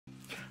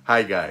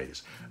Hi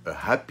guys, a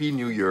happy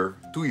new year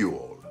to you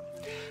all.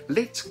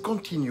 Let's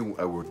continue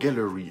our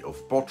gallery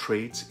of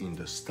portraits in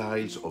the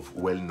styles of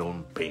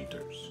well-known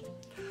painters.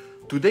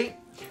 Today,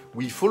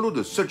 we follow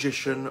the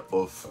suggestion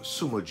of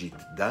Sumojit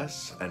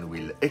Das and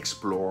will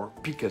explore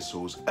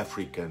Picasso's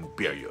African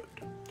period.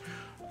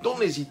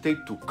 Don't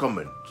hesitate to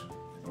comment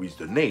with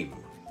the name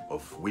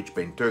of which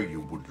painter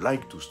you would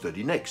like to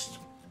study next.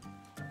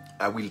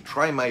 I will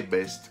try my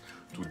best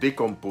to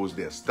decompose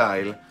their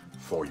style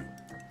for you.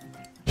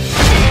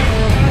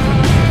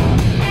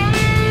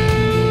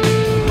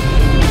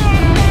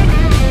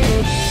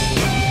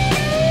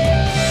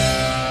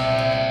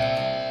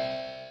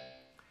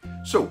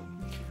 So,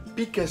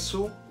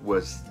 Picasso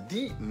was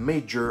the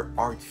major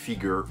art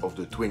figure of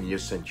the 20th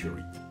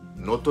century.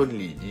 Not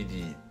only did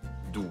he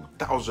do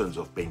thousands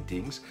of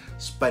paintings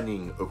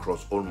spanning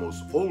across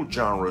almost all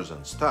genres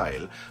and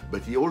style,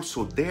 but he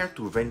also dared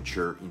to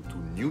venture into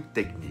new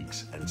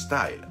techniques and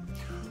style.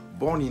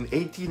 Born in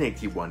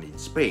 1881 in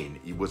Spain,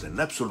 he was an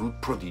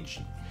absolute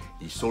prodigy.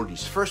 He sold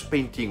his first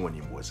painting when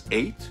he was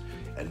 8,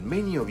 and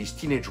many of his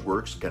teenage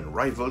works can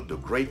rival the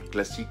great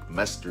classic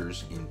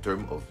masters in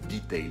terms of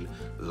detail,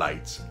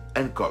 lights,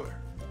 and color.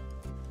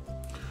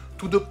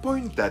 To the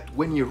point that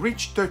when he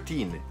reached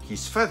 13,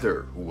 his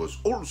father, who was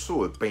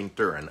also a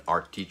painter and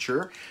art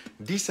teacher,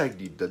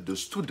 decided that the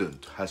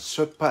student has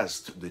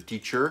surpassed the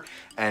teacher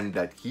and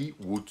that he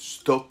would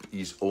stop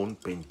his own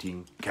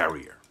painting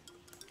career.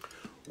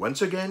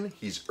 Once again,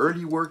 his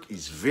early work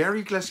is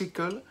very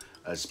classical,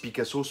 as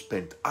Picasso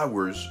spent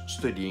hours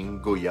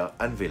studying Goya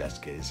and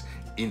Velázquez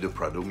in the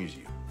Prado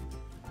Museum.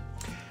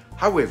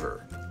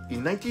 However,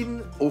 in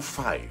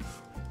 1905,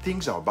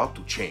 things are about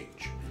to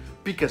change.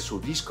 Picasso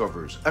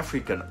discovers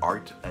African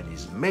art and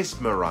is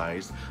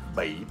mesmerized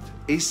by it,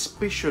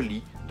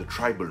 especially the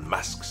tribal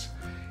masks.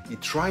 He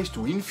tries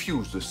to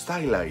infuse the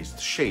stylized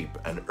shape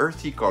and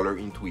earthy color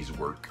into his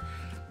work.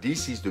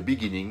 This is the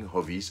beginning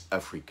of his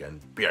African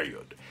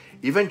period.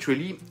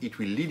 Eventually, it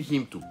will lead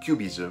him to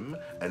Cubism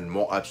and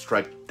more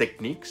abstract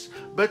techniques,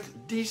 but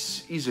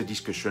this is a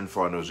discussion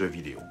for another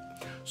video.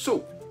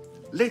 So,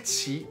 let's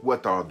see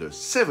what are the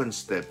 7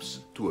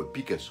 steps to a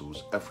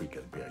Picasso's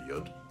African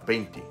period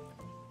painting.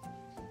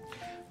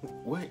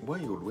 Why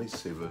always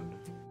 7?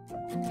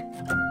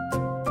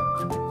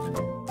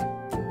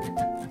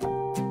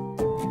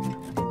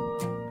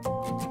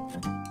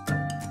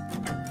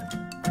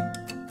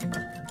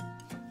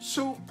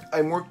 So,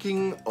 I'm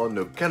working on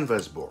a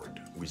canvas board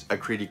with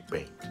acrylic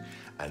paint,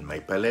 and my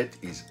palette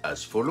is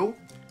as follows: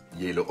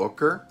 yellow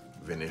ochre,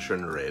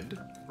 Venetian red,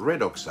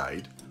 red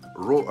oxide,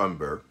 raw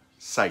umber,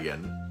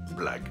 cyan,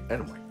 black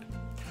and white.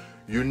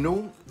 You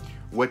know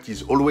what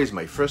is always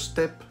my first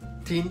step?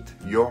 Tint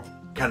your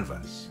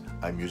canvas.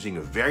 I'm using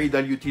a very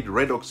diluted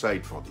red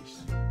oxide for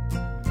this.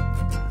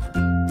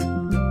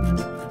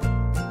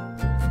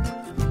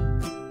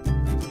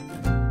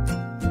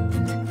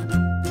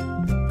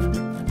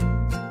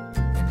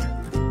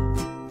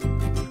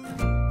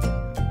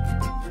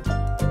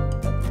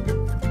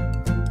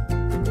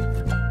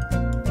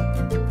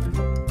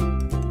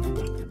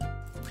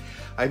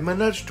 I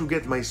managed to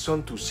get my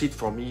son to sit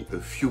for me a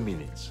few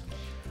minutes.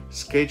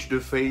 Sketch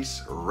the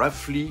face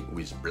roughly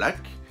with black.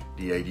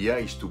 The idea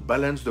is to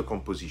balance the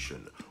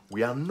composition.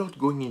 We are not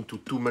going into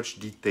too much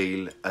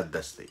detail at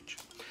that stage.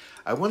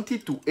 I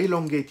wanted to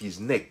elongate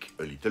his neck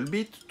a little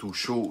bit to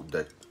show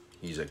that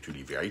he's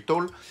actually very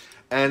tall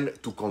and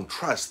to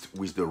contrast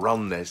with the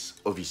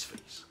roundness of his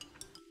face.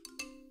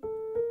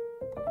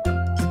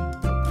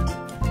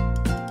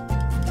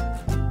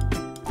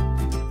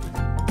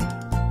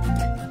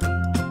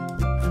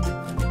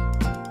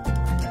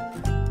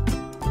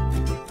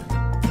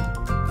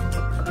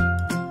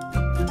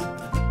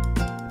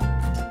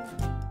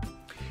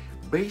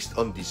 Based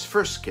on this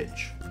first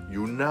sketch,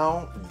 you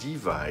now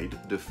divide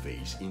the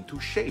face into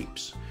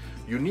shapes.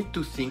 You need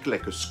to think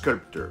like a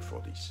sculptor for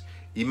this.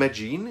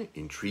 Imagine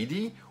in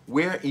 3D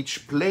where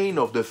each plane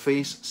of the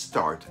face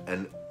start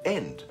and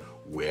end.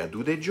 Where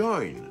do they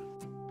join?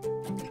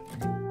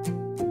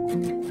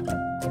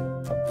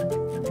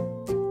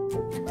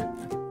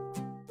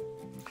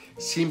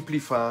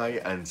 Simplify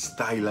and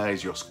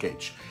stylize your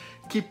sketch.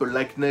 Keep a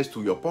likeness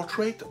to your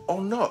portrait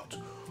or not.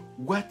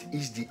 What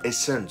is the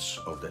essence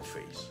of that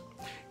face?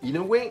 In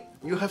a way,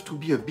 you have to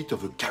be a bit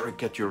of a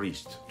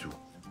caricaturist too.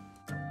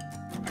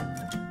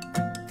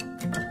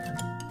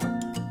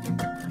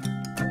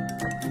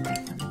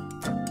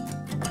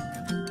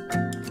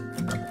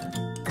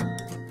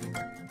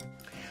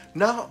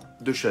 Now,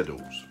 the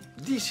shadows.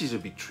 This is a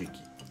bit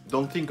tricky.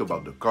 Don't think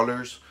about the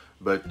colors,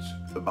 but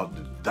about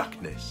the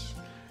darkness.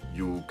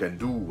 You can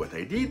do what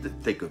I did,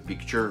 take a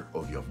picture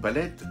of your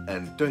palette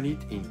and turn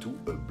it into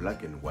a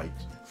black and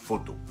white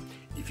photo,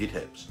 if it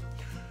helps.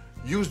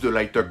 Use the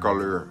lighter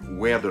color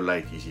where the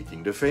light is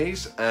hitting the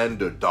face and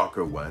the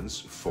darker ones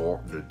for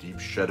the deep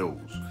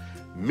shadows.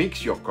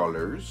 Mix your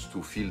colors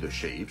to fill the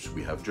shapes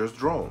we have just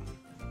drawn.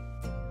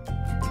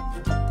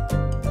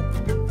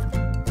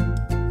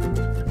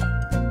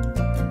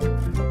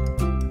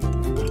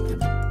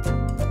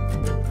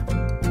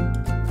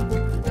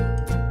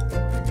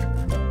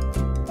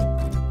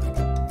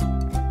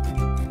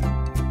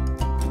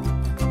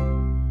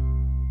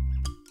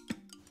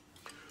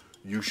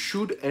 you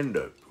should end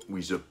up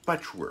with a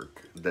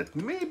patchwork that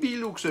maybe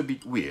looks a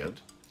bit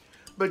weird,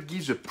 but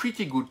gives a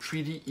pretty good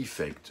 3D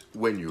effect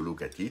when you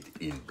look at it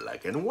in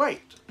black and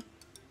white.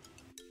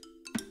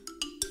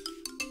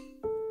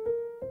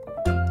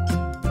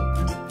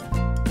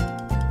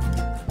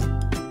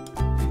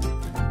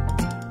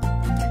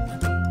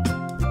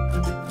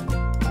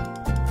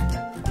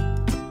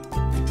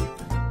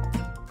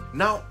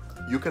 Now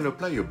you can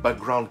apply a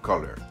background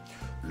color,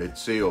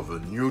 let's say of a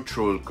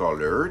neutral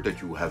color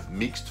that you have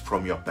mixed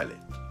from your palette.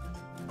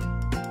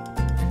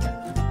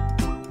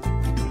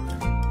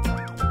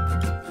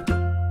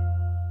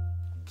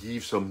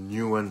 Give some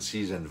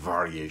nuances and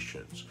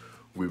variations.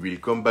 We will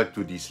come back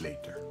to this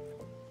later.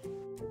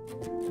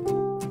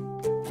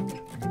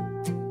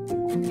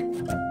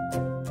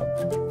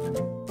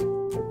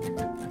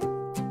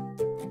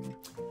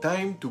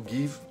 Time to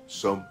give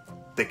some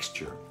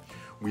texture.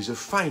 With a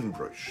fine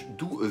brush,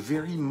 do a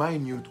very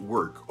minute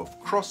work of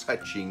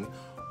cross-hatching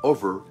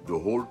over the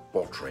whole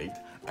portrait,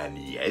 and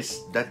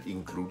yes, that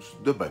includes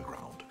the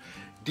background.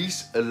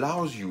 This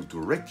allows you to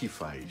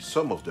rectify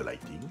some of the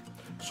lighting,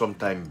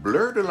 sometimes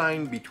blur the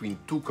line between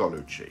two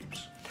colored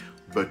shapes,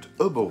 but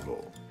above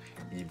all,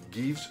 it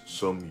gives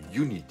some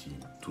unity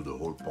to the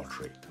whole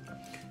portrait.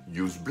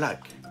 Use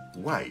black,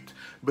 white,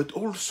 but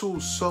also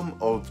some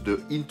of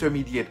the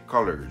intermediate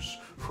colors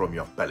from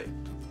your palette.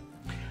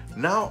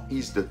 Now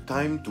is the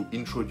time to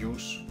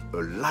introduce a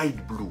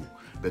light blue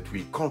that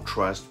will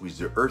contrast with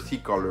the earthy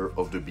color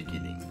of the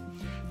beginning.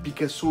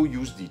 Picasso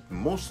used it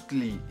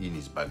mostly in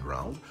his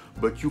background,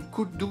 but you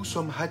could do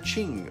some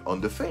hatching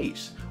on the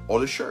face or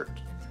the shirt.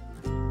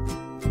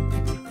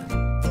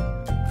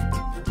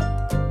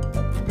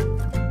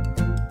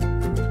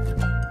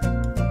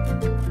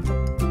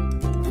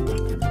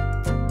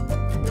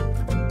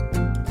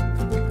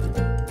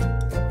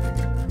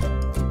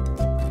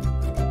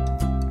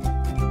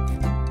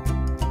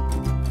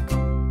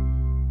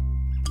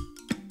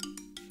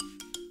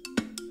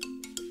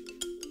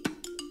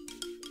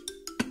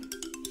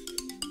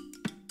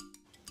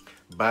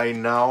 By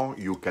now,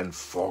 you can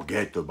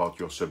forget about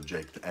your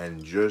subject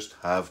and just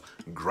have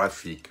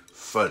graphic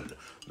fun.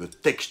 The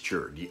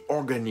texture, the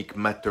organic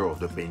matter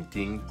of the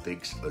painting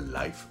takes a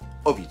life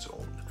of its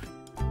own.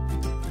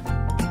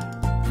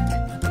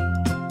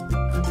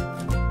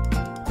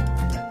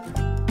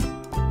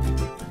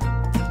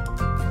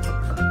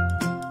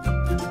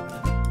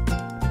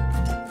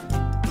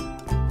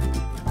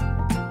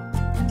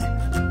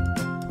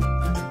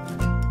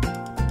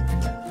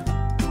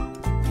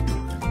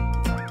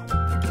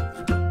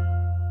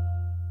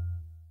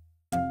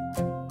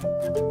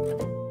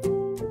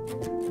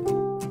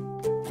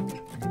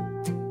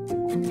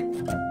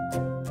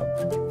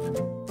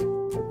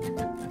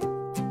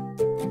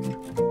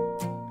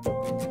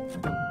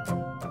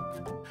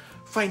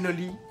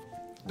 Finally,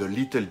 the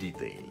little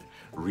detail.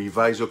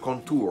 Revise a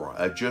contour,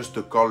 adjust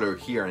the color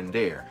here and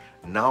there.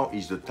 Now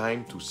is the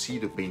time to see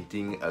the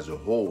painting as a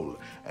whole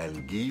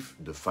and give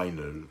the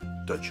final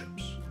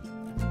touch-ups.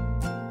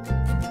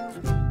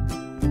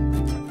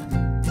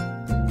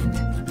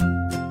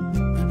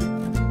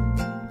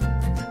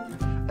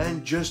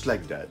 And just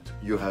like that,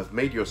 you have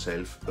made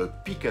yourself a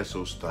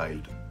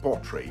Picasso-styled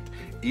portrait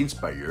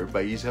inspired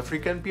by his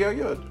African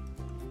period.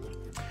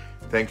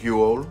 Thank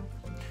you all.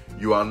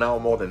 You are now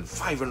more than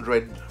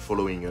 500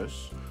 following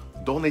us.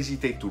 Don't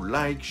hesitate to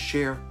like,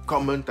 share,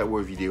 comment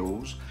our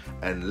videos,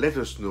 and let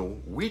us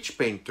know which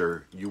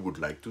painter you would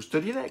like to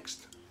study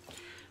next.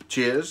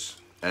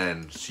 Cheers,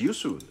 and see you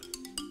soon.